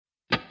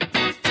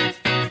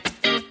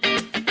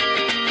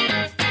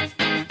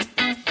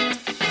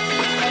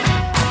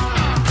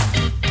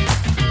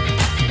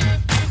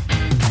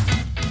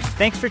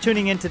Thanks for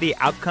tuning in to the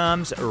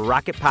Outcomes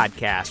Rocket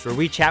Podcast, where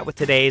we chat with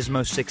today's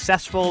most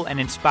successful and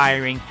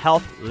inspiring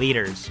health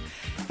leaders.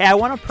 Hey, I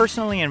want to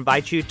personally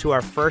invite you to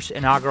our first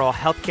inaugural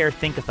Healthcare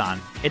Think-a-thon.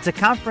 It's a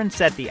conference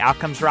that the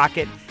Outcomes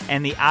Rocket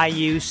and the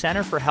IU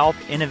Center for Health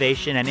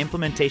Innovation and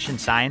Implementation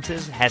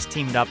Sciences has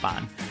teamed up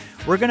on.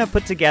 We're going to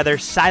put together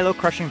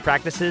silo-crushing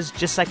practices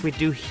just like we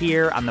do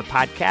here on the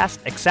podcast,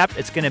 except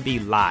it's going to be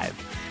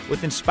live.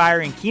 With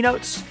inspiring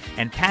keynotes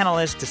and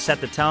panelists to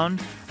set the tone,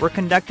 we're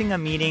conducting a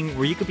meeting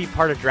where you could be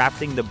part of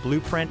drafting the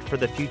blueprint for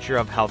the future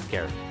of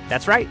healthcare.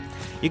 That's right.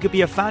 You could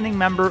be a founding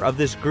member of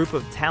this group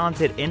of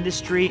talented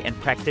industry and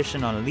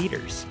practitioner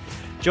leaders.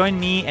 Join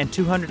me and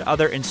 200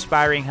 other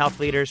inspiring health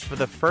leaders for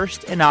the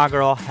first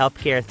inaugural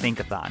Healthcare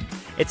Think-a-thon.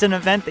 It's an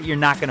event that you're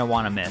not going to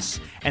want to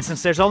miss. And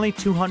since there's only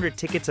 200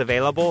 tickets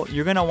available,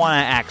 you're going to want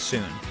to act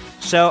soon.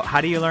 So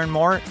how do you learn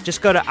more?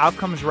 Just go to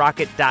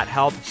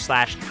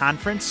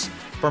outcomesrocket.health/conference.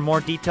 For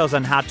more details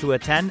on how to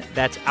attend,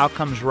 that's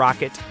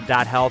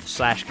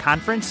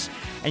outcomesrocket.health/conference.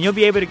 And you'll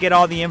be able to get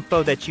all the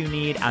info that you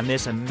need on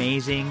this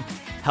amazing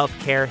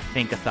Healthcare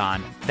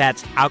Think-a-thon.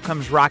 That's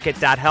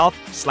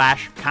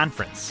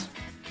outcomesrocket.health/conference.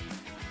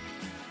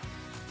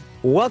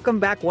 Welcome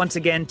back once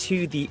again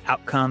to the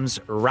Outcomes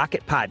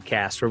Rocket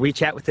Podcast, where we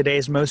chat with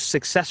today's most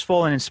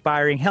successful and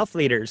inspiring health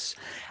leaders.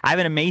 I have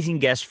an amazing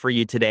guest for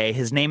you today.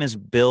 His name is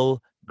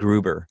Bill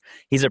Gruber.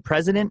 He's a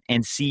president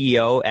and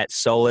CEO at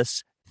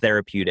Solace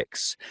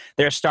Therapeutics.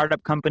 They're a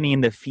startup company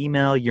in the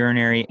female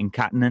urinary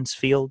incontinence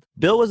field.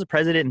 Bill was the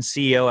president and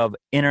CEO of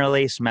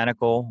Interlace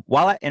Medical.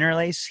 While at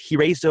Interlace, he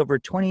raised over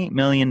 $28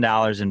 million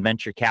in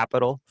venture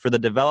capital for the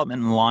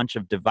development and launch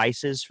of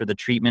devices for the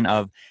treatment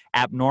of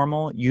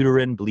abnormal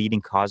uterine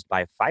bleeding caused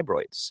by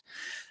fibroids.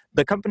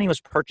 The company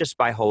was purchased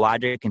by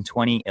Hologic in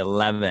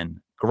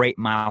 2011. Great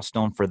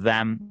milestone for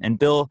them. And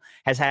Bill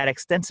has had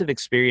extensive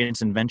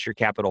experience in venture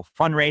capital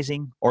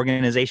fundraising,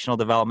 organizational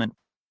development,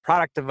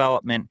 product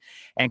development,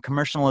 and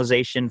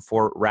commercialization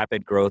for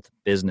rapid growth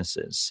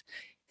businesses.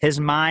 His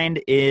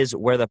mind is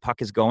where the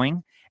puck is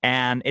going,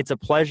 and it's a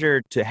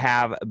pleasure to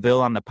have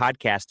Bill on the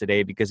podcast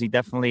today because he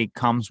definitely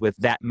comes with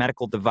that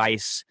medical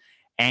device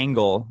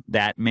angle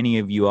that many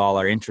of you all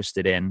are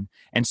interested in.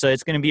 And so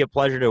it's going to be a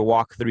pleasure to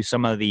walk through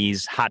some of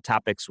these hot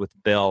topics with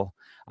Bill.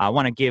 I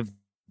want to give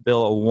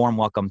Bill a warm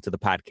welcome to the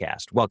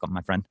podcast. Welcome,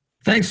 my friend.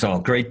 Thanks, Saul.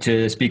 Great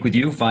to speak with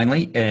you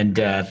finally. And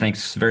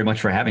thanks very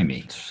much for having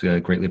me. It's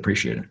greatly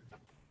appreciated.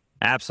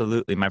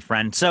 Absolutely, my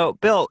friend. So,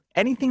 Bill,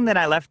 anything that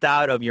I left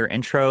out of your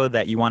intro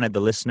that you wanted the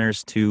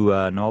listeners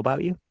to know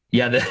about you?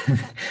 Yeah,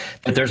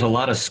 but there's a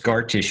lot of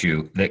scar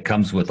tissue that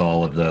comes with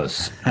all of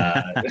those,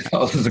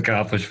 all those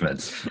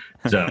accomplishments.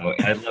 So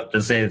I'd love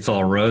to say it's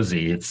all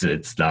rosy.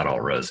 It's not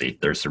all rosy.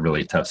 There's some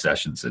really tough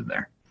sessions in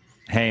there.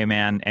 Hey,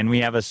 man, and we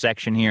have a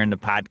section here in the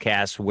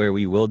podcast where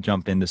we will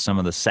jump into some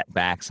of the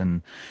setbacks,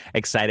 and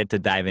excited to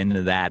dive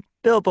into that.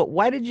 Bill, but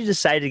why did you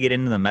decide to get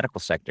into the medical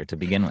sector to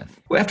begin with?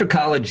 Well, after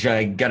college,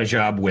 I got a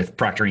job with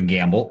Procter &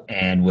 Gamble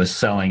and was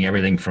selling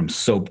everything from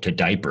soap to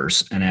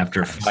diapers. And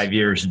after 5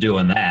 years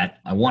doing that,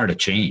 I wanted to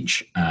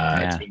change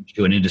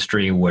to an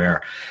industry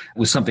where it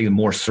was something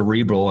more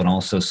cerebral and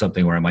also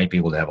something where I might be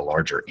able to have a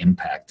larger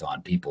impact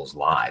on people's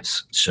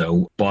lives.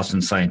 So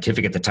Boston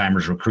Scientific at the time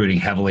was recruiting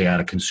heavily out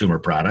of consumer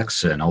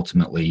products. And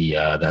ultimately,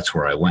 that's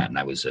where I went. And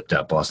I was at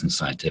Boston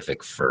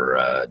Scientific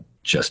for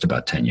just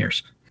about 10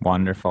 years.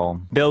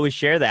 Wonderful. Bill, we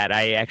share that.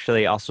 I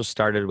actually also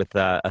started with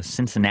a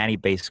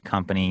Cincinnati-based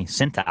company,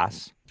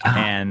 Cintas,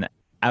 and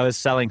I was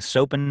selling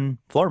soap and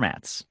floor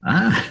mats.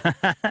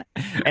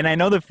 And I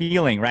know the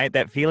feeling, right?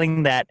 That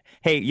feeling that,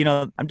 hey, you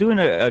know, I'm doing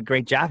a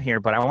great job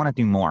here, but I want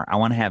to do more. I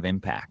want to have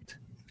impact.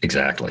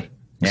 Exactly.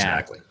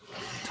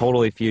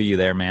 Totally feel you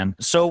there, man.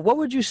 So what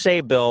would you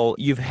say, Bill?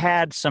 You've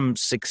had some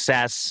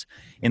success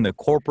in the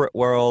corporate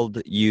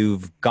world.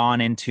 You've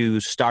gone into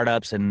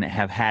startups and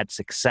have had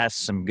success,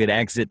 some good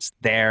exits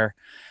there.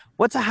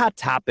 What's a hot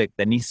topic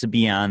that needs to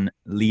be on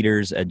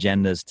leaders'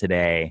 agendas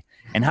today?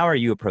 And how are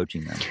you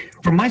approaching them?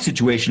 From my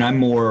situation,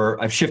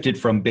 I've shifted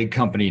from big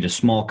company to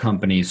small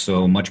company,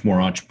 so much more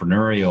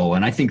entrepreneurial.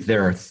 And I think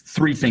there are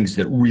three things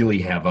that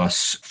really have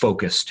us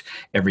focused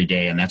every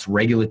day, and that's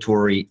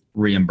regulatory,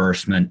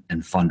 reimbursement,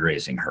 and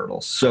fundraising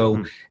hurdles.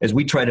 So as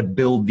we try to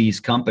build these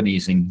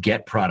companies and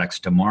get products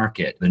to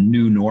market, the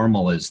new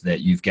normal is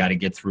that you've got to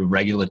get through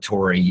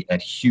regulatory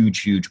at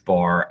huge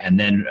bar, and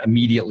then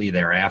immediately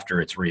thereafter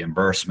it's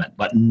reimbursement.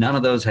 But none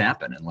of those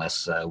happen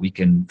unless we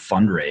can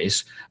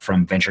fundraise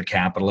from venture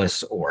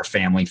capitalists or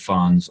family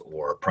funds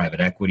or private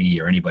equity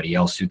or anybody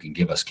else who can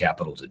give us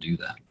capital to do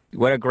that.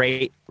 What a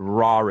great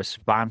raw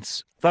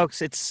response.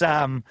 Folks, it's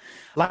a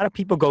lot of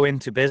people go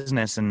into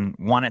business and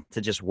want it to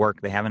just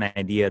work. They have an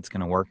idea it's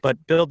going to work. But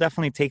Bill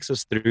definitely takes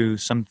us through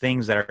some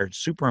things that are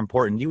super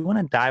important. Do you want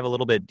to dive a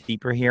little bit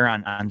deeper here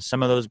on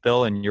some of those,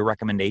 Bill, and your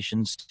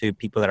recommendations to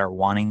people that are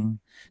wanting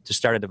to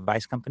start a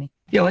device company?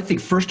 Yeah, well, I think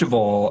first of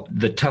all,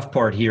 the tough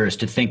part here is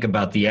to think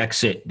about the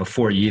exit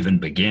before you even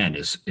begin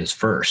is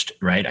first,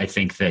 right? I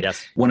think that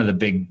one of the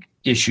big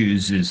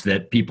issues is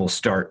that people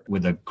start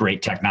with a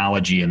great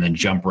technology and then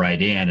jump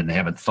right in, and they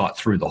haven't thought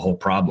through the whole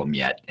problem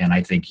yet. And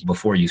I think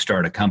before you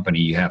start a company,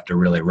 you have to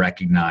really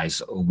recognize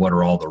what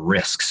are all the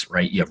risks,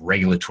 right? You have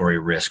regulatory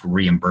risk,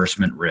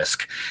 reimbursement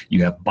risk,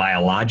 you have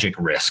biologic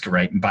risk,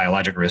 right? And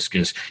biologic risk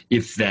is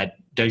if that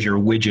does your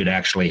widget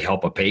actually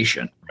help a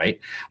patient, right?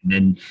 And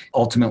then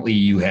ultimately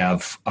you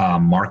have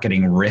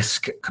marketing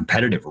risk,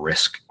 competitive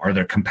risk. Are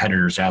there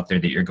competitors out there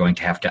that you're going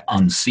to have to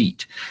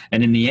unseat?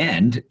 And in the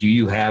end, do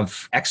you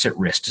have exit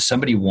risk? Does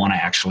somebody want to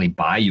actually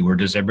buy you, or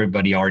does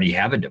everybody already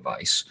have a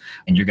device?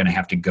 And you're going to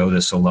have to go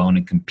this alone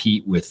and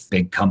compete with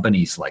big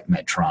companies like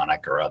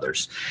Medtronic or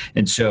others.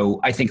 And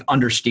so I think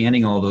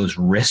understanding all those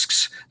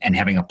risks and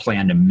having a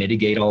plan to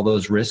mitigate all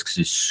those risks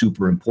is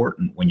super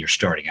important when you're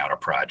starting out a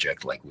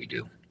project like we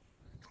do.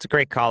 It's a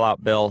great call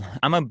out, Bill.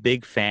 I'm a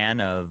big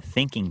fan of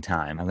thinking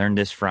time. I learned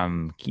this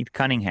from Keith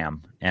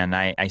Cunningham, and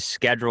I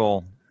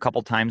schedule a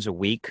couple times a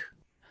week,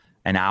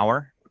 an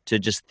hour to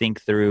just think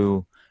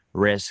through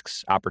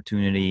risks,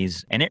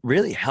 opportunities, and it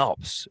really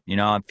helps. You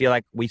know, I feel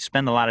like we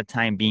spend a lot of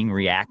time being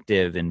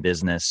reactive in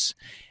business,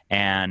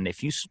 and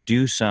if you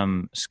do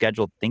some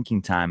scheduled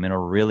thinking time, it'll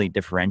really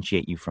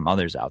differentiate you from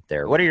others out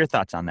there. What are your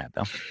thoughts on that,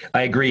 Bill?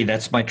 I agree.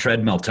 That's my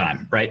treadmill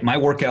time, right? My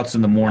workouts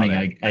in the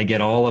morning, I get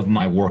all of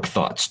my work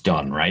thoughts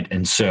done, right?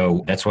 And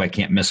so that's why I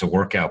can't miss a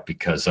workout,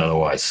 because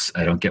otherwise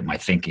I don't get my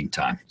thinking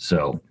time.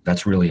 So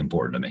that's really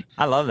important to me.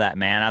 I love that,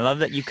 man. I love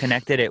that you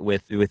connected it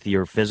with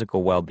your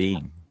physical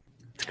well-being.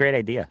 It's a great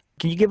idea.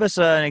 Can you give us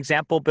an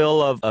example,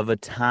 Bill, of a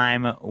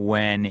time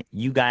when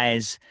you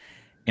guys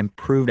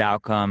improved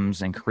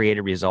outcomes and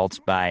created results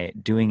by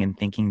doing and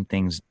thinking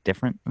things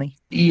differently?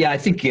 Yeah, I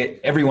think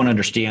everyone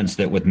understands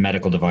that with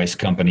medical device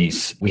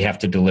companies, we have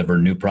to deliver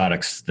new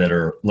products that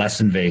are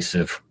less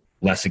invasive,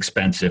 less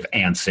expensive,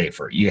 and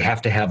safer. You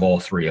have to have all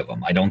three of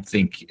them. I don't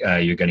think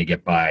you're going to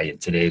get by in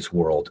today's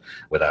world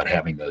without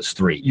having those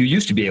three. You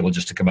used to be able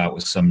just to come out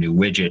with some new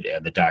widget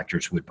and the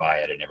doctors would buy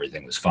it and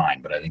everything was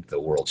fine, but I think the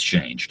world's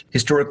changed.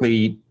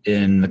 Historically,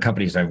 in the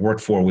companies I've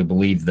worked for, we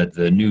believe that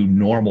the new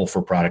normal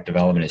for product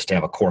development is to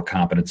have a core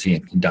competency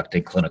in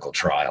conducting clinical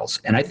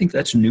trials. And I think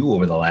that's new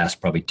over the last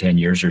probably 10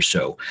 years or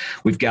so.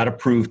 We've got to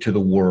prove to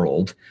the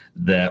world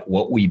that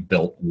what we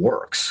built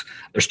works.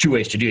 There's two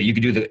ways to do it. You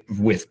can do that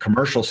with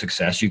commercial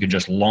success. You can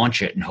just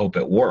launch it and hope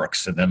it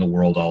works, and then the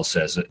world all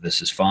says that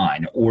this is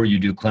fine. Or you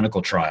do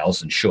clinical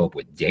trials and show up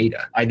with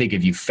data. I think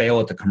if you fail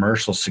at the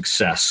commercial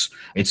success,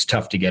 it's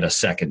tough to get a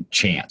second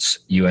chance.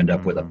 You end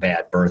up with a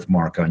bad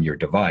birthmark on your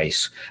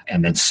device,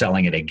 and then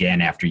selling it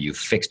again after you've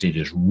fixed it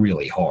is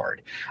really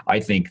hard. I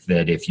think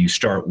that if you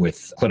start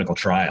with clinical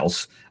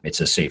trials,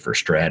 it's a safer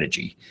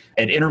strategy.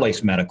 At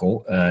Interlace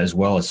Medical, as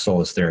well as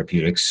Solus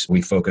Therapeutics,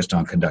 we focused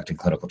on conducting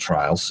clinical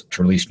trials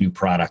to release new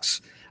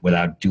products.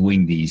 Without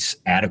doing these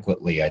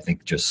adequately, I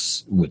think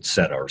just would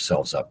set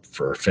ourselves up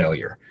for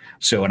failure.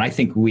 So, and I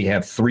think we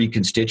have three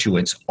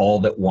constituents, all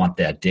that want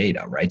that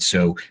data, right?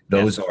 So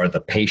those are the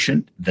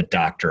patient, the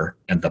doctor,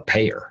 and the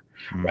payer.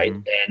 Right.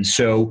 And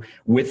so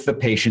with the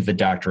patient, the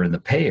doctor, and the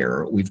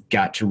payer, we've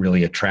got to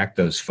really attract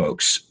those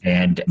folks.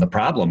 And the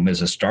problem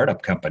as a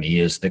startup company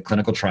is that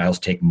clinical trials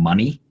take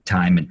money,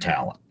 time, and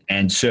talent.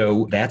 And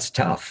so that's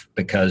tough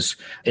because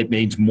it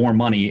means more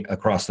money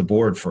across the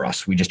board for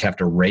us. We just have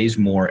to raise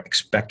more,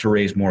 expect to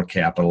raise more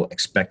capital,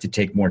 expect to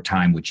take more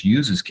time, which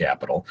uses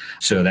capital.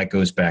 So that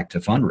goes back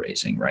to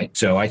fundraising, right?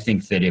 So I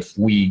think that if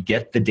we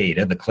get the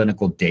data, the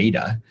clinical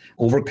data,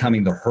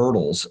 overcoming the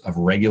hurdles of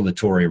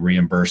regulatory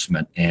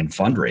reimbursement and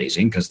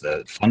fundraising, because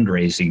the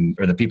fundraising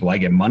or the people I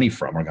get money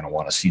from are going to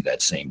want to see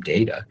that same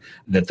data,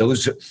 that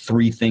those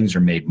three things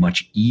are made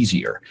much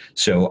easier.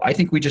 So I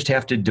think we just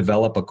have to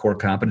develop a core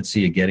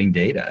competency of getting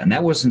data. And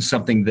that wasn't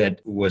something that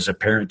was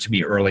apparent to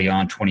me early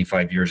on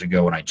 25 years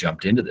ago when I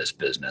jumped into this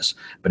business,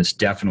 but it's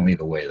definitely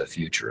the way of the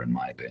future, in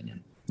my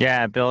opinion.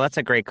 Yeah, Bill, that's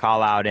a great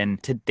call out. In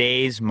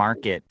today's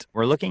market,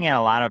 we're looking at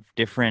a lot of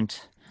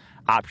different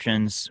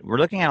options. We're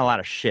looking at a lot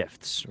of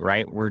shifts,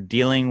 right? We're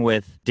dealing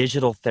with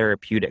digital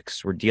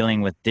therapeutics. We're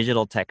dealing with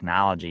digital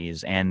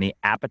technologies, and the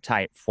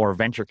appetite for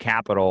venture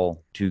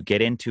capital to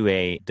get into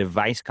a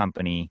device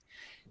company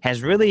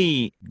has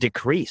really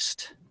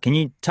decreased. Can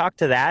you talk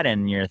to that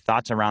and your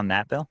thoughts around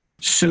that, Bill?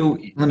 So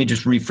let me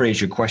just rephrase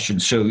your question.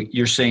 So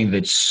you're saying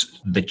that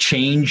the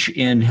change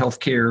in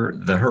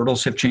healthcare, the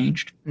hurdles have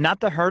changed? Not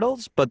the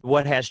hurdles, but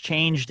what has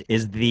changed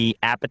is the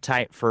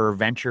appetite for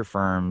venture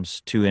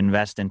firms to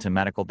invest into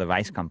medical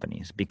device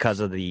companies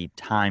because of the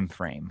time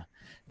frame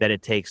that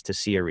it takes to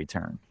see a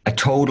return. I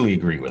totally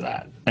agree with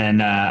that.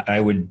 And I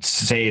would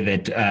say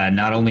that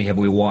not only have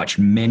we watched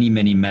many,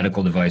 many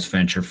medical device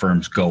venture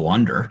firms go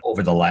under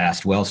over the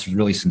last, well,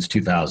 really since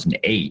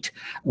 2008,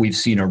 we've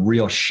seen a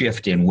real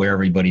shift in where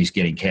everybody's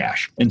getting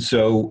cash. And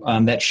so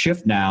that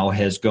shift now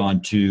has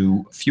gone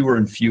to fewer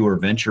and fewer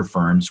venture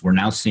firms. We're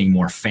now seeing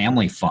more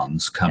family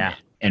funds come in.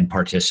 and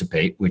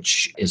participate,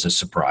 which is a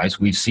surprise.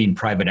 We've seen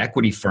private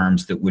equity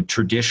firms that would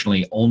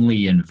traditionally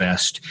only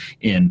invest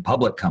in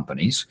public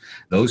companies.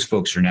 Those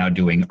folks are now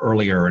doing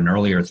earlier and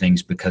earlier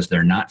things because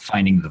they're not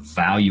finding the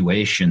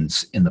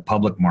valuations in the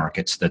public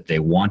markets that they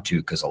want to,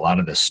 because a lot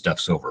of this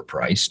stuff's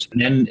overpriced.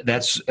 And then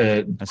that's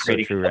creating so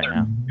true right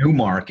now. New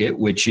market,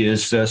 which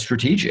is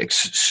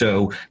strategics.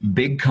 So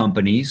big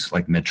companies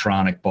like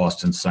Medtronic,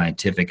 Boston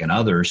Scientific, and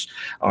others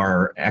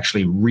are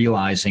actually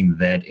realizing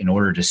that in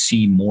order to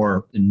see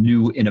more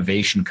new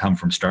innovation come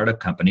from startup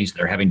companies,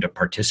 they're having to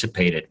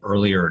participate at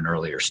earlier and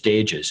earlier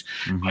stages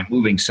by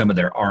moving some of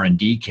their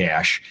R&D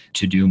cash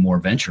to do more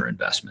venture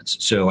investments.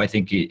 So I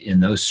think in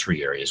those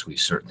three areas, we've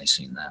certainly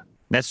seen that.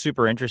 That's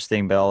super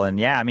interesting, Bill. And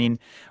yeah, I mean,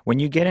 when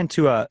you get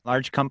into a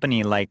large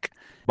company like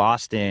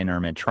Boston or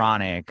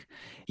Medtronic,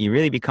 it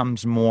really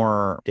becomes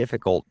more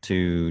difficult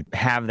to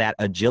have that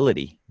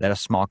agility that a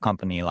small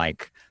company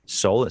like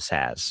Solus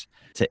has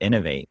to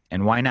innovate.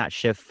 And why not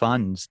shift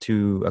funds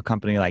to a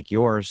company like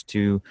yours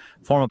to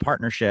form a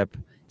partnership?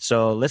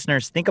 So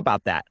listeners, think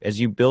about that as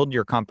you build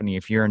your company.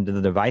 If you're into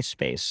the device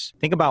space,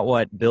 think about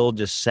what Bill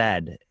just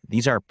said.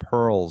 These are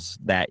pearls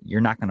that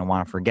you're not going to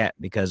want to forget,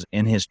 because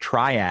in his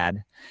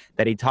triad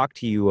that he talked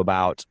to you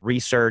about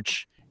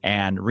research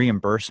and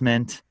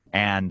reimbursement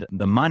and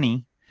the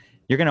money,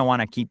 you're going to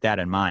want to keep that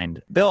in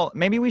mind. Bill,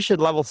 maybe we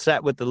should level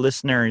set with the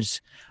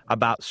listeners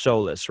about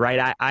Solus,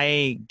 right?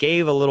 I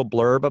gave a little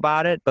blurb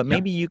about it, but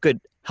maybe you could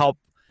help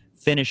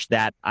finish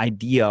that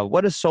idea.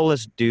 What does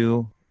Solus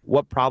do?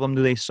 What problem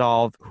do they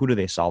solve? Who do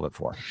they solve it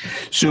for?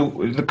 So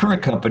the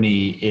current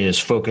company is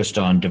focused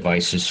on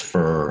devices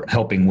for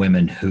helping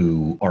women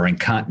who are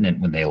incontinent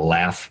when they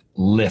laugh,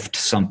 lift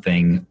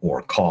something,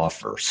 or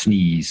cough or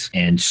sneeze.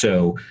 And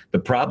so the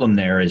problem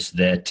there is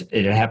that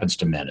it happens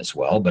to men as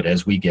well. But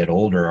as we get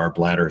older, our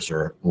bladders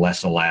are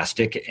less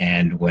elastic.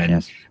 And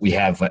when we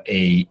have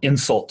a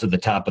insult to the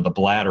top of the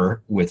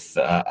bladder with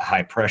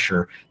high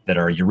pressure, that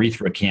our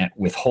urethra can't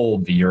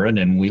withhold the urine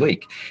and we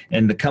leak.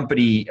 And the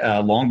company,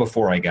 long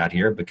before I got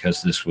here,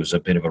 because this was a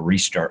bit of a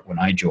restart when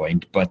I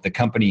joined, but the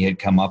company had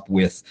come up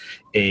with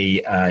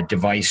a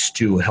device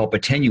to help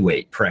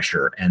attenuate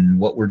pressure. And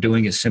what we're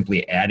doing is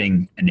simply adding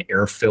an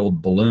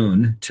air-filled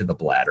balloon to the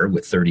bladder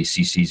with 30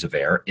 cc's of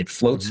air. It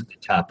floats at the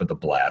top of the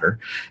bladder.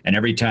 And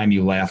every time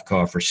you laugh,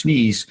 cough, or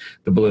sneeze,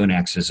 the balloon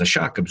acts as a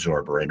shock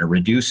absorber, and it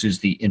reduces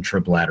the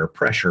intrabladder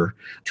pressure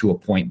to a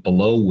point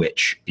below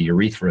which the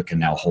urethra can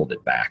now hold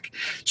it back.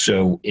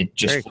 So it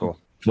just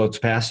floats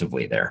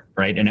passively there,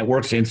 right? And it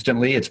works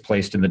instantly. It's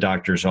placed in the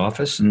doctor's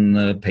office, and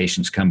the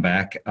patients come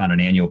back on an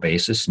annual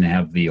basis and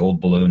have the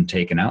old balloon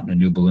taken out and a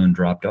new balloon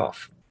dropped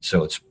off.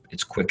 So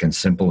it's quick and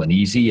simple and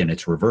easy, and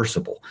it's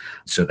reversible.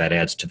 So that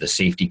adds to the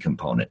safety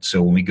component.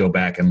 So when we go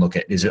back and look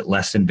at, is it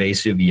less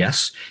invasive?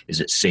 Yes. Is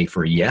it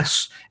safer?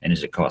 Yes. And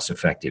is it cost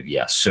effective?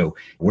 Yes. So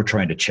we're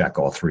trying to check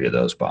all three of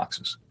those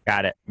boxes.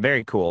 Got it.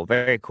 Very cool.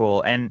 Very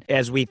cool. And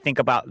as we think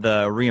about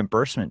the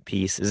reimbursement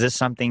piece, is this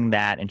something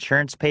that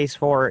insurance pays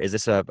for? Is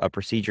this a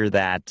procedure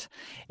that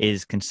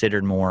is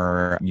considered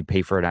more, you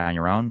pay for it on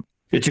your own?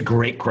 It's a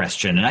great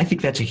question. And I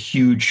think that's a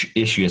huge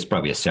issue. It's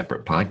probably a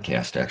separate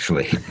podcast,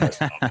 actually.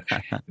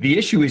 The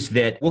issue is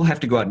that we'll have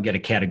to go out and get a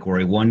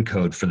Category 1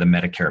 code for the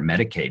Medicare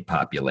Medicaid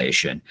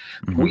population.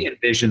 We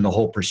envision the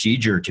whole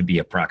procedure to be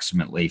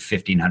approximately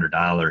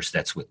 $1,500.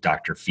 That's with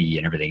doctor fee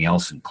and everything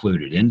else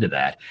included into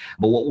that.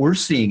 But what we're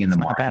seeing in the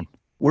market,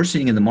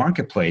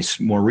 marketplace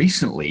more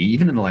recently,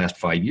 even in the last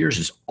 5 years,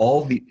 is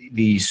all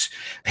these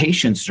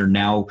patients are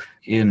now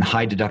in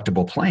high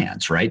deductible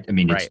plans, right? I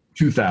mean, it's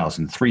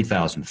 $2,000,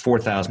 $3,000,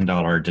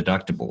 $4,000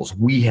 deductibles.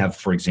 We have,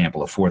 for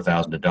example, a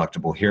 $4,000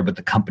 deductible here, but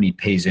the company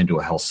pays into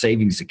a health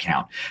savings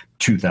account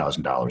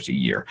 $2,000 a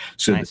year.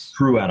 So the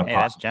true out of pocket,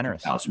 that's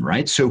generous, $1,000,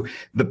 right? So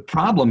the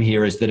problem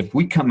here is that if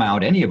we come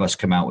out, any of us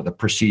come out with a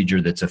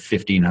procedure that's a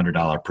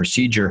 $1,500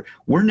 procedure,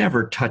 we're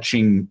never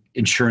touching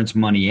insurance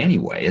money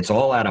anyway. It's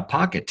all out of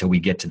pocket till we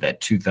get to that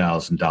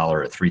 $2,000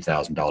 or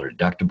 $3,000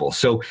 deductible.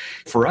 So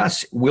for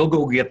us, we'll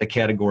go get the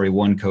Category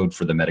 1 code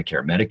for the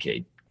Medicare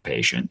Medicaid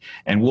patient,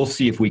 and we'll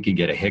see if we can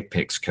get a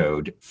HCPCS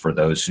code for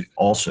those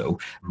also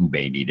who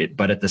may need it.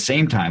 But at the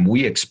same time,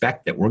 we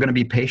expect that we're going to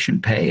be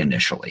patient pay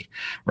initially,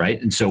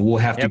 right? And so we'll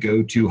have to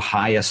go to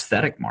high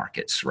aesthetic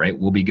markets, right?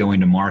 We'll be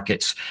going to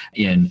markets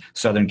in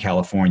Southern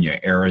California,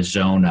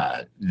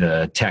 Arizona,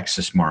 the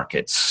Texas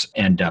markets,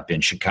 end up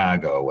in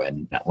Chicago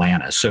and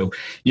Atlanta. So,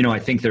 I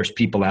think there's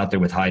people out there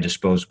with high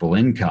disposable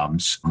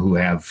incomes who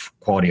have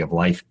quality of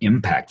life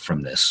impact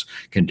from this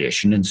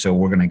condition. And so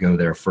we're going to go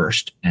there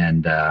first.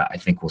 And I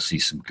think we'll see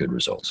some good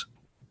results.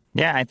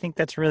 Yeah, I think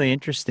that's really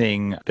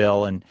interesting,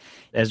 Bill. And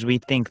as we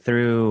think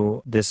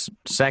through this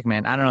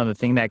segment, I don't know, the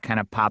thing that kind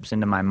of pops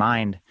into my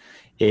mind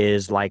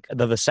is like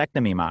the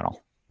vasectomy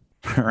model,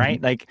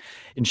 right? Like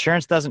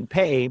insurance doesn't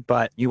pay,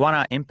 but you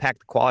want to impact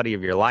the quality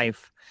of your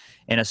life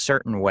in a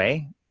certain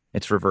way.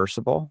 It's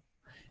reversible.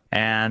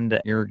 and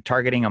you're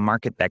targeting a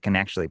market that can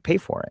actually pay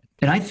for it.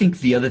 And I think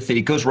the other thing,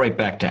 it goes right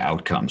back to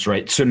outcomes,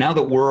 right? So now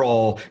that we're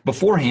all,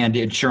 beforehand,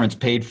 insurance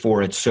paid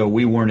for it, so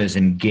we weren't as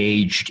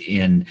engaged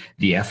in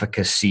the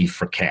efficacy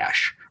for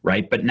cash,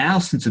 right? But now,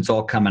 since it's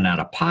all coming out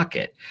of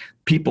pocket,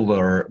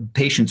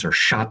 patients are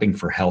shopping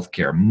for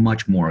healthcare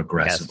much more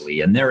aggressively,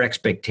 yes. And their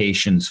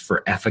expectations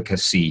for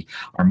efficacy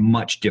are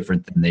much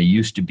different than they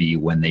used to be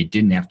when they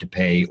didn't have to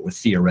pay, or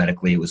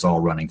theoretically it was all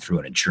running through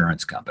an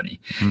insurance company.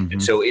 Mm-hmm.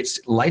 And so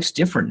life's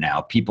different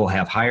now. People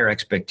have higher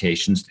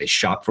expectations. They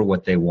shop for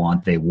what they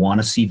want. They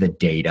want to see the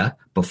data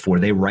before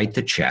they write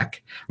the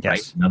check, yes.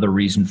 Right? Another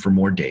reason for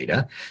more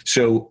data.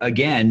 So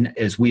again,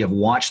 as we have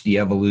watched the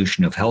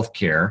evolution of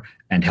healthcare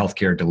and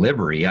healthcare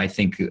delivery, I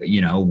think,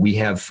 we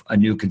have a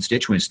new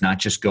constituent. It's not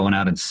just going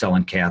out and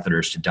selling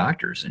catheters to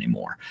doctors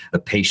anymore. The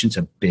patient's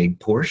a big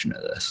portion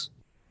of this.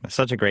 That's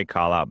such a great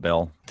call out,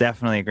 Bill.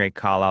 Definitely a great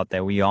call out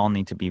that we all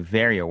need to be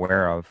very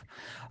aware of.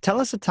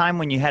 Tell us a time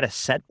when you had a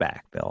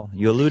setback, Bill.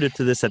 You alluded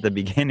to this at the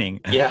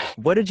beginning. Yeah.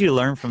 What did you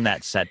learn from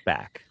that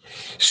setback?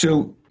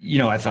 So,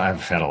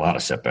 I've had a lot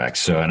of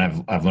setbacks.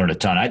 And I've learned a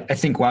ton. I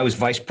think I was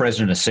vice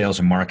president of sales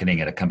and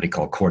marketing at a company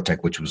called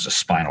Cortec, which was a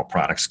spinal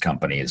products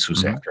company. This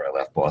was after I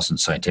left Boston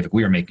Scientific.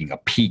 We were making a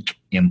PEEK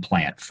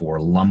implant for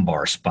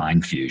lumbar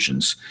spine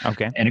fusions.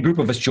 Okay. And a group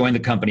of us joined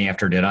the company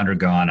after it had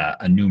undergone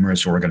a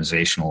numerous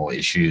organizational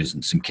issues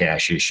and some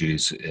cash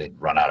issues. It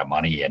run out of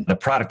money, and the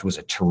product was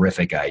a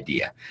terrific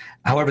idea.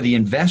 However, the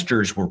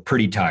investors were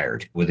pretty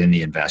tired within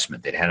the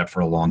investment. They'd had it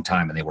for a long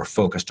time, and they were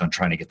focused on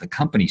trying to get the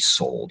company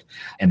sold.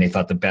 And they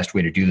thought the best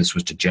way to do this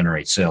was to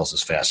generate sales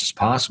as fast as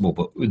possible.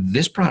 But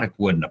this product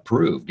wasn't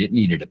approved. It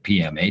needed a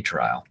PMA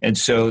trial. And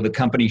so the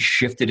company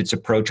shifted its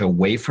approach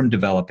away from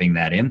developing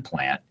that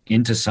implant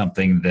into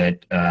something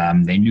that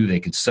they knew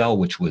they could sell,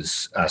 which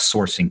was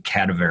sourcing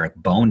cadaveric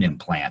bone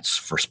implants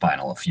for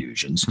spinal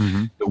fusions.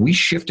 Mm-hmm. So we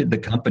shifted the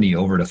company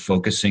over to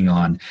focusing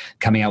on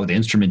coming out with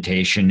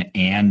instrumentation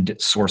and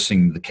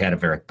sourcing the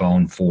cadaveric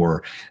bone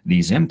for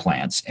these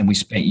implants. And we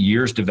spent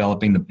years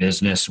developing the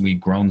business. We've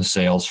grown the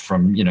sales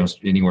from,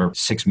 anywhere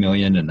 $6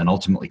 million and then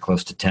ultimately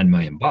close to $10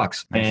 million.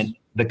 Nice. And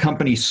the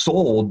company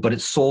sold, but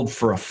it sold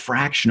for a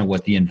fraction of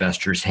what the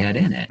investors had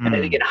in it. And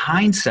I think in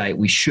hindsight,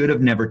 we should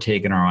have never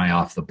taken our eye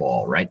off the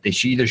ball, right? They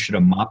either should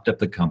have mopped up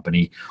the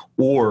company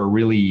or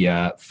really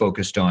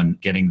focused on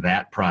getting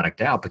that product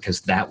out,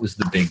 because that was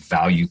the big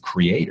value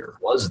creator,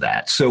 was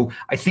that. So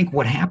I think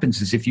what happens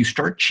is if you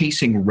start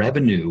chasing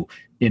revenue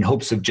in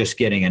hopes of just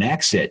getting an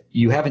exit,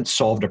 you haven't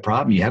solved a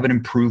problem. You haven't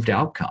improved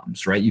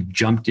outcomes, right? You've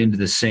jumped into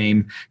the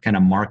same kind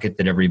of market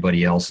that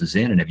everybody else is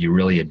in, and have you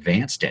really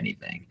advanced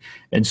anything?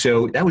 And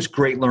so that was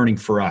great learning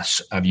for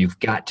us of you've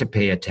got to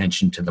pay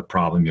attention to the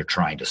problem you're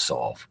trying to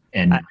solve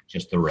and not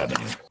just the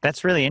revenue.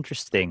 That's really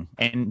interesting.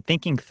 And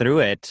thinking through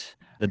it,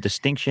 the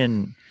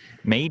distinction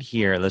made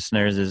here,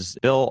 listeners, is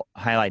Bill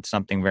highlights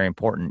something very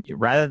important.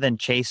 Rather than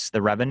chase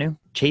the revenue,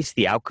 chase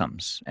the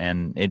outcomes.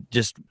 And it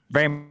just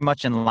very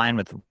much in line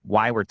with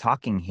why we're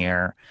talking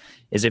here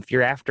is if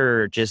you're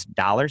after just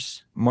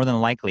dollars, more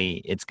than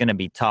likely it's going to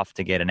be tough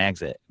to get an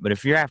exit. But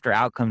if you're after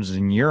outcomes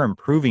and you're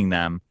improving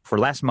them for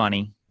less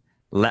money,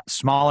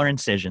 smaller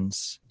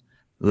incisions,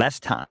 less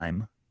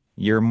time,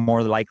 you're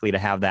more likely to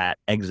have that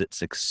exit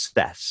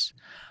success.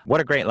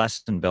 What a great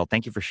lesson, Bill.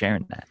 Thank you for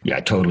sharing that. Yeah,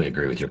 I totally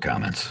agree with your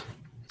comments.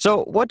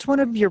 So what's one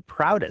of your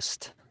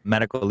proudest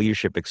medical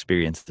leadership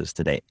experiences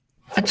to date?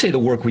 I'd say the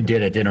work we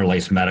did at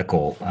Interlace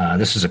Medical.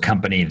 This is a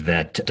company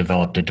that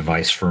developed a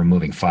device for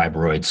removing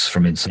fibroids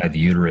from inside the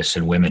uterus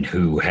in women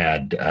who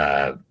had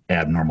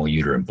abnormal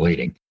uterine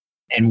bleeding.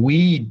 And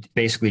we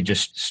basically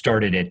just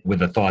started it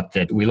with a thought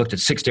that we looked at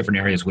 6 different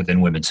areas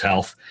within women's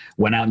health,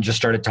 went out and just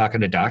started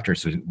talking to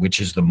doctors, which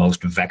is the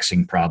most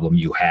vexing problem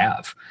you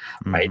have,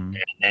 right?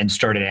 Mm-hmm. And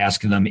started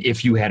asking them,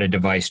 if you had a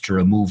device to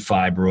remove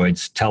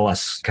fibroids, tell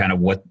us kind of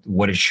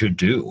what it should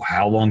do.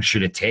 How long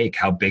should it take?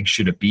 How big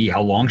should it be?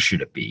 How long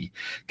should it be?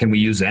 Can we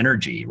use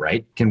energy,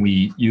 right? Can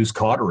we use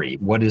cautery?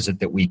 What is it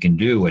that we can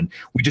do? And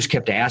we just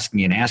kept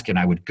asking and asking.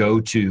 I would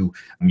go to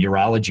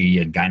urology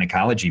and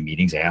gynecology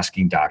meetings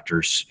asking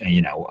doctors,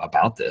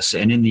 about this.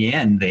 And in the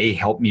end, they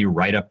helped me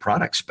write a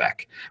product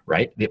spec,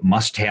 right? It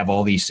must have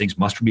all these things,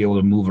 must be able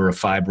to move a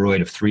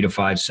fibroid of 3 to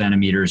 5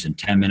 centimeters in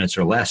 10 minutes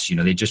or less.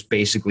 They just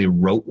basically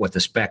wrote what the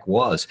spec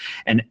was.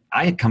 And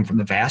I had come from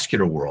the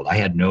vascular world. I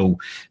had no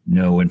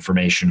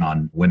information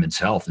on women's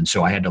health. And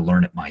so I had to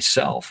learn it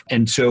myself.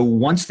 And so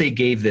once they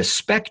gave this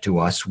spec to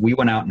us, we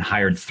went out and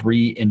hired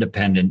 3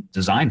 independent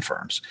design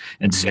firms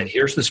and said,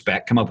 here's the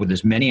spec, come up with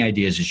as many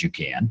ideas as you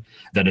can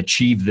that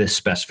achieve this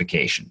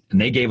specification. And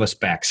they gave us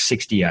back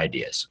 60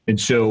 ideas. And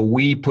so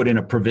we put in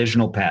a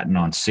provisional patent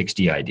on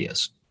 60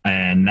 ideas.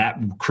 And that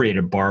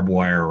created barbed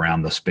wire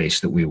around the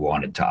space that we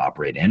wanted to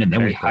operate in. And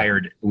then we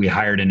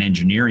hired an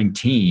engineering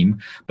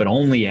team, but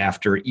only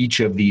after each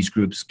of these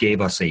groups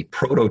gave us a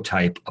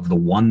prototype of the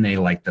one they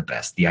liked the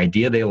best, the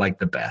idea they liked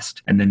the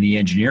best. And then the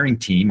engineering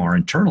team, our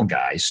internal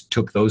guys,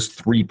 took those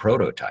 3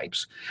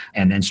 prototypes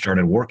and then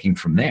started working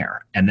from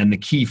there. And then the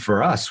key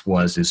for us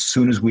was, as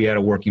soon as we had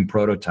a working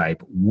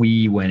prototype,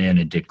 we went in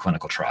and did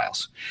clinical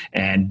trials.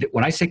 And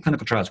when I say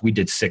clinical trials, we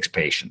did 6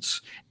 patients,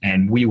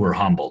 and we were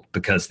humbled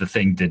because the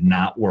thing did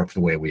not work the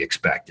way we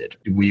expected.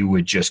 We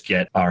would just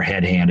get our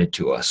head handed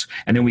to us.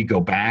 And then we'd go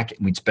back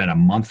and we'd spend a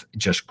month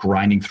just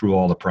grinding through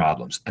all the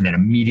problems. And then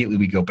immediately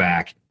we go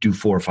back, do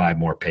 4 or 5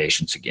 more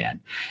patients again.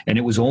 And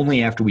it was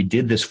only after we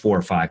did this 4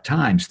 or 5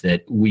 times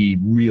that we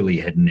really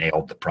had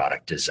nailed the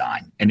product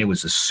design. And it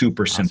was a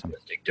super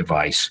simplistic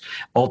device.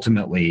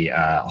 Ultimately,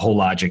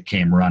 Hologic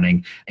came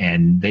running,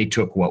 and they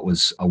took what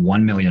was a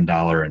 $1 million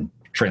and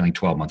trailing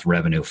 12-month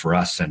revenue for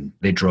us, and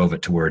they drove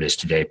it to where it is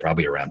today,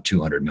 probably around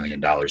 $200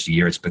 million a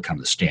year. It's become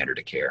the standard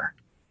of care.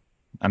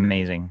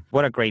 Amazing.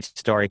 What a great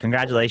story.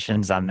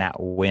 Congratulations on that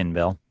win,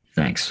 Bill.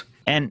 Thanks.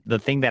 And the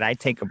thing that I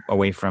take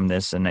away from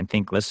this, and I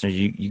think listeners,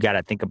 you got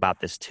to think about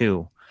this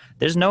too,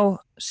 there's no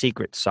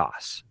secret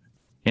sauce.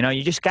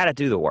 You just got to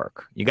do the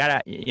work. You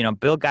got to,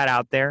 Bill got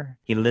out there,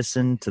 he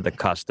listened to the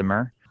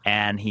customer,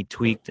 and he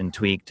tweaked and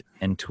tweaked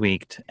and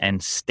tweaked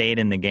and stayed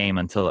in the game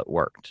until it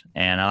worked.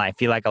 And I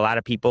feel like a lot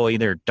of people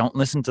either don't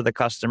listen to the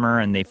customer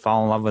and they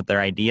fall in love with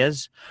their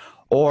ideas,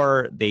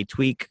 or they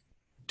tweak,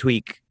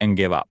 and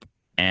give up.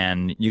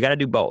 And you got to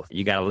do both.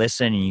 You got to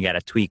listen and you got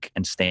to tweak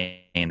and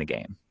stay in the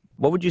game.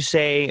 What would you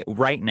say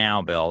right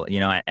now, Bill,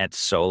 at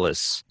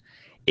Solus,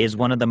 is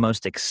one of the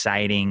most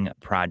exciting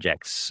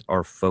projects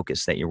or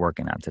focus that you're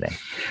working on today?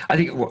 I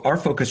think our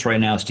focus right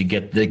now is to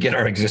get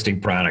our existing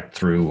product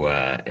through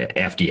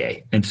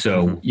FDA. And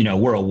so,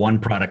 we're a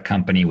 1-product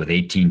company with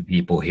 18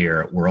 people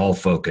here. We're all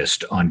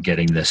focused on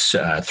getting this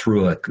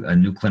through a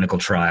new clinical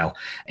trial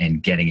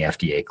and getting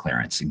FDA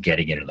clearance and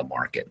getting it into the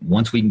market.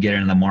 Once we can get it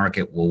into the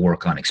market, we'll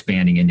work on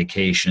expanding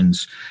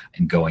indications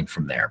and going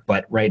from there.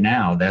 But right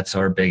now, that's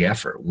our big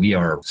effort. We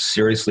are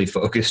seriously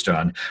focused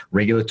on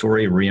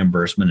regulatory,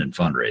 reimbursement, and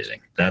fundraising.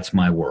 That's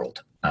my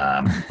world.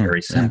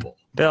 Very simple.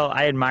 Bill,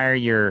 I admire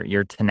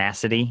your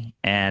tenacity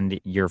and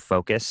your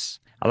focus.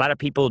 A lot of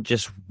people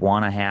just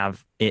want to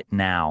have it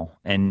now.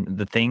 And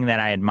the thing that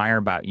I admire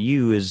about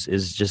you is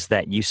just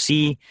that you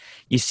see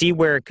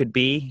where it could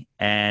be,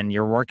 and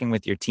you're working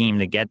with your team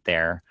to get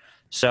there.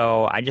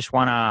 So I just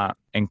want to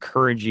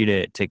encourage you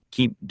to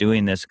keep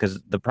doing this, because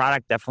the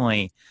product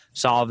definitely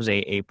solves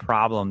a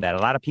problem that a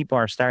lot of people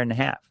are starting to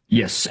have.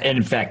 Yes. And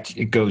in fact,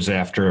 it goes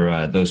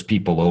after those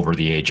people over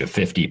the age of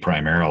 50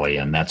 primarily.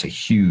 And that's a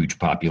huge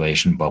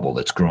population bubble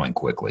that's growing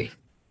quickly.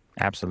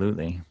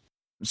 Absolutely.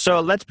 So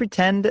let's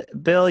pretend,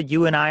 Bill,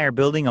 you and I are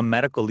building a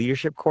medical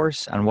leadership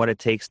course on what it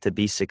takes to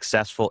be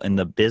successful in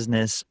the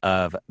business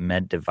of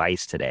med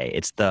device today.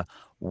 It's the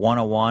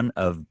 101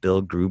 of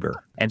Bill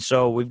Gruber. And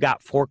so we've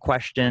got 4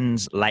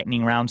 questions,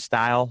 lightning round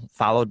style,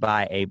 followed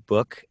by a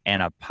book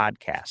and a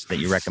podcast that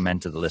you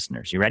recommend to the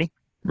listeners. You ready?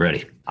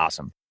 Ready.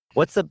 Awesome.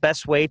 What's the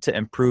best way to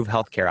improve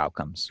healthcare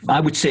outcomes? I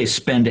would say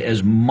spend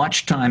as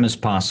much time as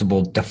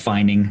possible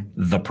defining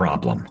the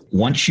problem.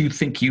 Once you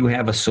think you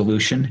have a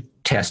solution,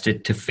 test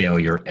it to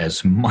failure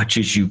as much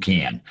as you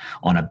can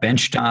on a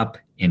benchtop,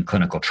 in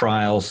clinical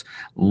trials,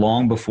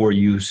 long before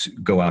you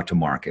go out to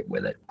market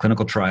with it.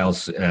 Clinical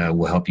trials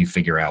will help you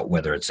figure out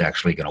whether it's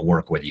actually going to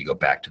work, whether you go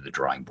back to the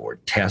drawing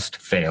board. Test,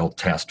 fail,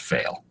 test,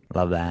 fail.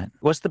 Love that.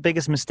 What's the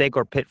biggest mistake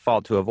or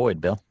pitfall to avoid,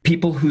 Bill?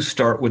 People who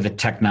start with a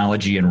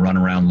technology and run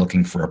around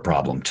looking for a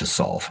problem to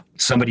solve.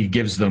 Somebody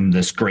gives them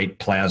this great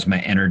plasma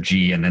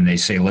energy, and then they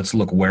say, let's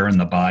look where in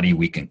the body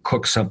we can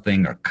cook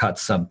something or cut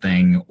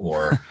something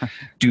or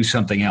do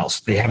something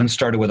else. They haven't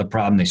started with a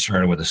problem. They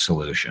started with a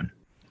solution.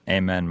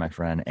 Amen, my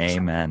friend.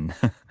 Amen.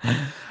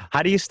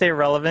 How do you stay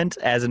relevant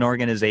as an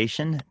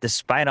organization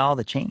despite all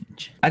the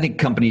change? I think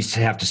companies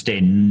have to stay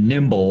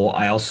nimble.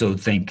 I also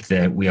think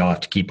that we all have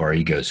to keep our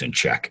egos in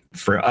check.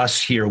 For us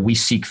here, we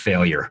seek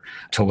failure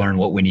to learn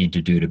what we need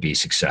to do to be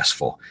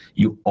successful.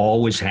 You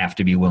always have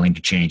to be willing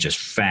to change as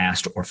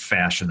fast or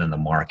faster than the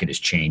market is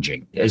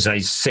changing. As I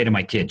say to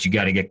my kids, you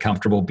got to get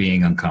comfortable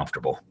being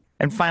uncomfortable.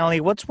 And finally,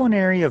 what's one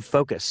area of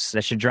focus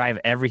that should drive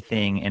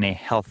everything in a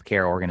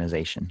healthcare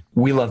organization?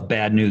 We love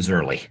bad news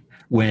early.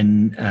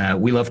 When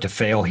we love to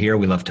fail here,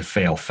 we love to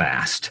fail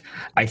fast.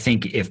 I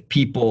think if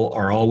people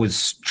are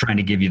always trying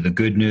to give you the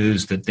good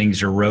news that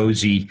things are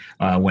rosy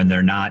when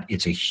they're not,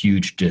 it's a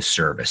huge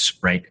disservice,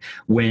 right?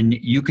 When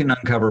you can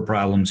uncover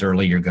problems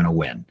early, you're going to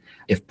win.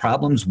 If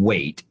problems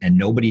wait and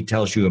nobody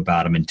tells you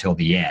about them until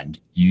the end,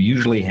 you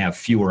usually have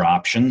fewer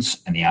options,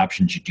 and the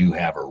options you do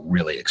have are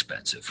really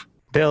expensive.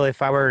 Bill,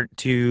 if I were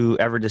to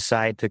ever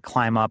decide to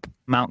climb up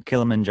Mount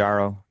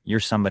Kilimanjaro, you're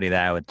somebody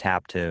that I would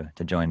tap to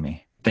join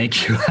me.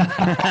 Thank you.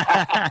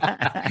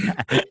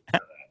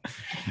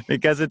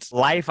 Because it's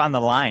life on the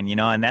line,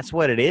 and that's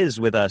what it is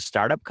with a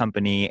startup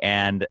company.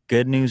 And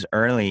good news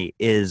early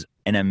is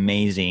an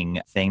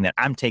amazing thing that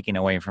I'm taking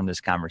away from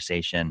this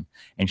conversation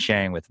and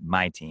sharing with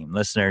my team.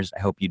 Listeners,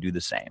 I hope you do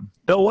the same.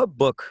 Bill, what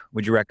book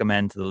would you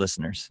recommend to the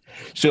listeners?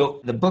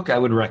 So the book I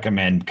would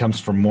recommend comes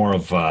from more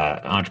of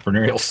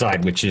entrepreneurial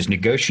side, which is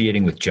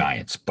Negotiating with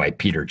Giants by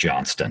Peter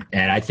Johnston.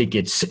 And I think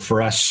it's,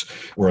 for us,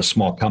 we're a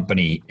small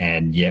company,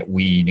 and yet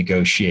we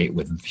negotiate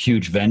with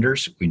huge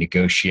vendors. We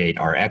negotiate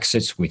our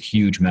exits with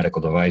huge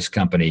medical device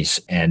companies.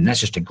 And that's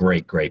just a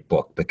great, great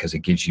book because it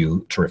gives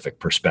you terrific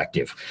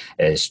perspective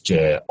as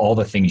to all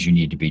the things you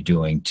need to be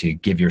doing to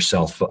give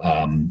yourself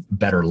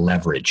better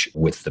leverage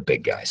with the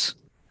big guys.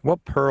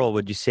 What pearl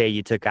would you say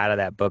you took out of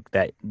that book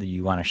that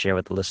you want to share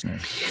with the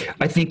listeners?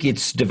 I think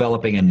it's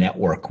developing a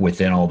network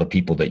within all the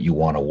people that you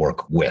want to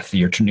work with.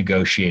 You're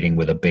negotiating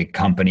with a big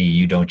company.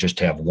 You don't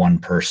just have one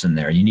person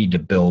there. You need to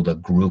build a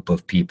group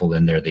of people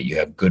in there that you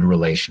have good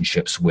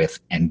relationships with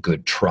and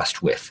good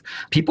trust with.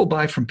 People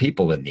buy from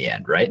people in the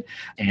end, right?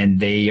 And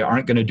they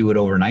aren't going to do it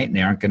overnight, and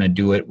they aren't going to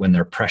do it when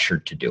they're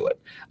pressured to do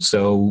it.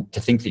 So to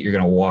think that you're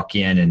going to walk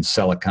in and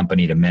sell a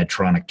company to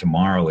Medtronic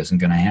tomorrow isn't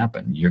going to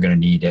happen. You're going to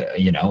need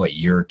a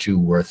year or two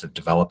worth of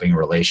developing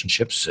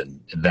relationships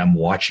and them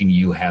watching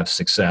you have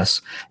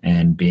success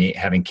and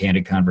having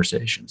candid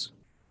conversations.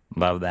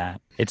 Love that.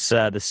 It's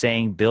the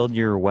saying, build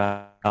your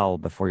well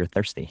before you're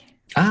thirsty.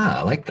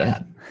 I like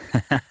that.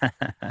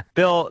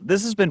 Bill,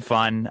 this has been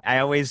fun. I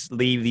always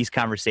leave these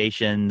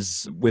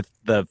conversations with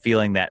the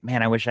feeling that,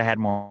 man, I wish I had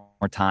more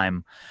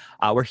time.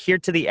 We're here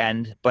to the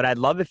end, but I'd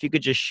love if you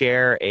could just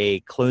share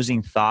a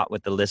closing thought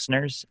with the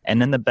listeners and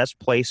then the best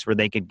place where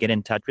they could get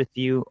in touch with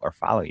you or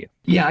follow you.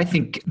 Yeah, I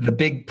think the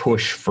big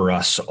push for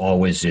us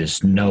always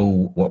is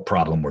know what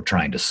problem we're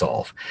trying to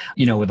solve.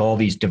 With all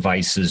these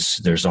devices,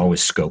 there's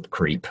always scope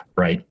creep,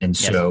 right? And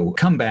so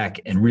come back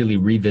and really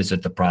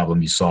revisit the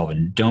problem you solve,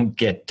 and don't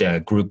get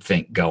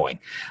groupthink going.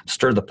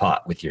 Stir the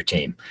pot with your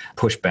team.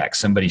 Push back.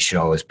 Somebody should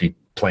always be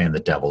playing the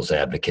devil's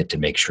advocate to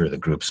make sure the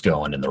group's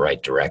going in the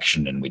right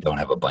direction and we don't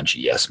have a bunch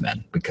of yes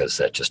men, because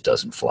that just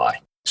doesn't fly.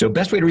 So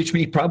best way to reach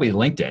me, probably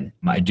LinkedIn.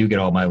 I do get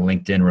all my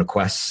LinkedIn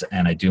requests,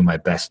 and I do my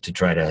best to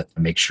try to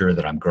make sure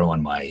that I'm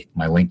growing my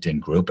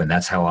LinkedIn group. And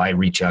that's how I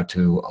reach out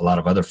to a lot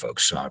of other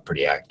folks. So I'm a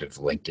pretty active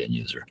LinkedIn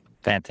user.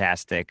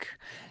 Fantastic.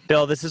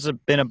 Bill, this has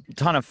been a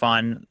ton of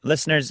fun.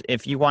 Listeners,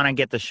 if you want to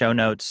get the show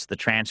notes, the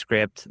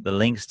transcript, the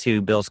links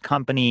to Bill's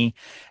company,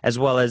 as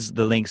well as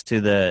the links to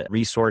the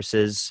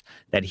resources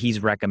that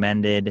he's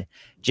recommended,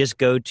 just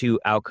go to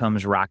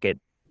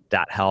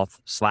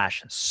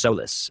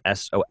outcomesrocket.health/solace,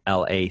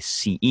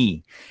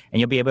 SOLACE, and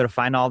you'll be able to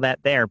find all that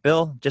there.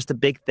 Bill, just a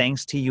big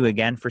thanks to you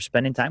again for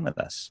spending time with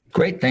us.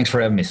 Great. Thanks for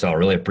having me, Saul.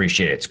 Really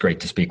appreciate it. It's great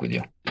to speak with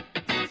you.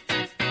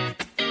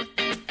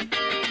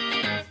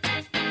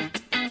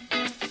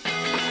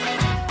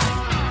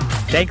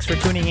 Thanks for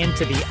tuning in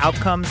to the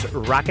Outcomes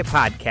Rocket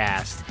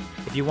Podcast.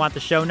 If you want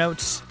the show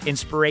notes,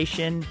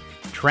 inspiration,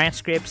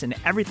 transcripts, and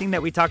everything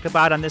that we talked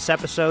about on this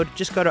episode,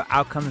 just go to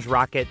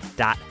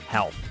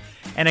outcomesrocket.health.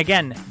 And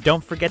again,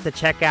 don't forget to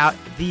check out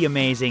the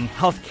amazing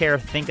Healthcare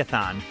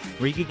Think-a-thon,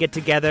 where you can get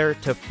together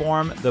to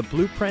form the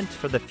blueprint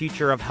for the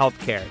future of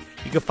healthcare.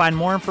 You can find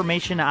more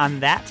information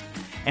on that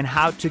and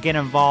how to get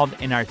involved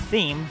in our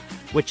theme,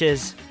 which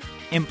is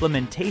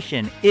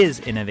Implementation is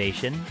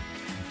Innovation.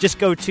 Just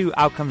go to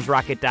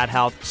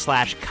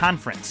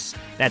outcomesrocket.health/conference.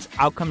 That's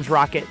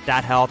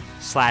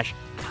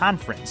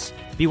outcomesrocket.health/conference.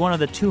 Be one of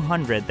the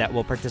 200 that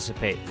will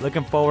participate.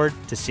 Looking forward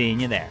to seeing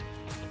you there.